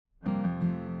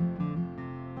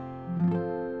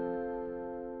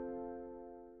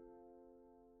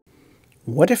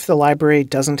What if the library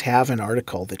doesn't have an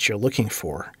article that you're looking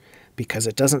for because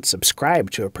it doesn't subscribe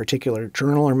to a particular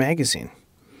journal or magazine?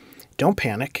 Don't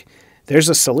panic. There's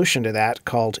a solution to that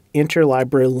called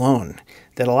Interlibrary Loan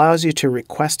that allows you to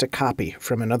request a copy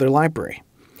from another library.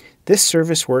 This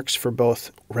service works for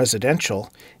both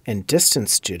residential and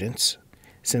distance students,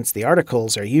 since the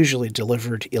articles are usually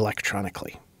delivered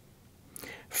electronically.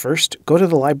 First, go to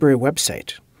the library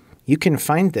website. You can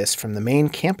find this from the main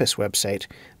campus website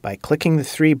by clicking the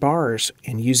 3 bars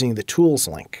and using the Tools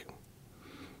link.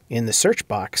 In the search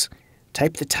box,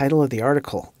 type the title of the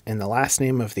article and the last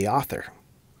name of the author.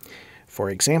 For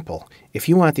example, if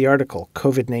you want the article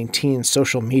COVID-19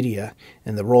 Social Media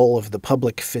and the Role of the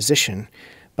Public Physician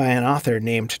by an author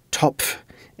named Topf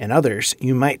and others,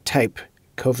 you might type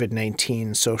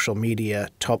COVID-19 Social Media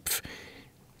Topf,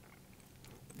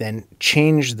 then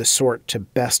change the sort to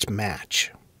Best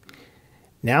Match.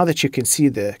 Now that you can see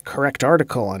the correct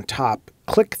article on top,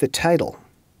 click the title.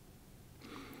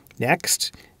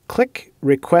 Next, click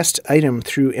Request Item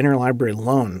through Interlibrary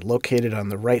Loan located on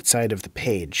the right side of the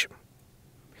page.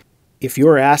 If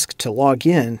you're asked to log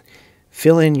in,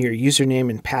 fill in your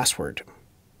username and password.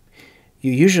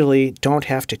 You usually don't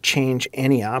have to change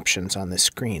any options on this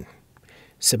screen.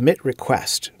 Submit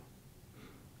request.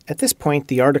 At this point,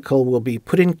 the article will be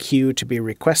put in queue to be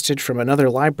requested from another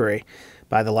library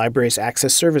by the library's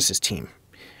Access Services team.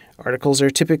 Articles are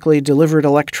typically delivered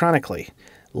electronically.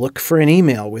 Look for an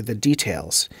email with the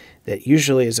details that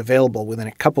usually is available within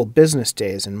a couple business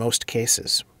days in most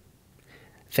cases.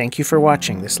 Thank you for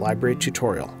watching this library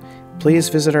tutorial. Please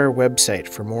visit our website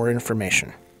for more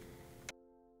information.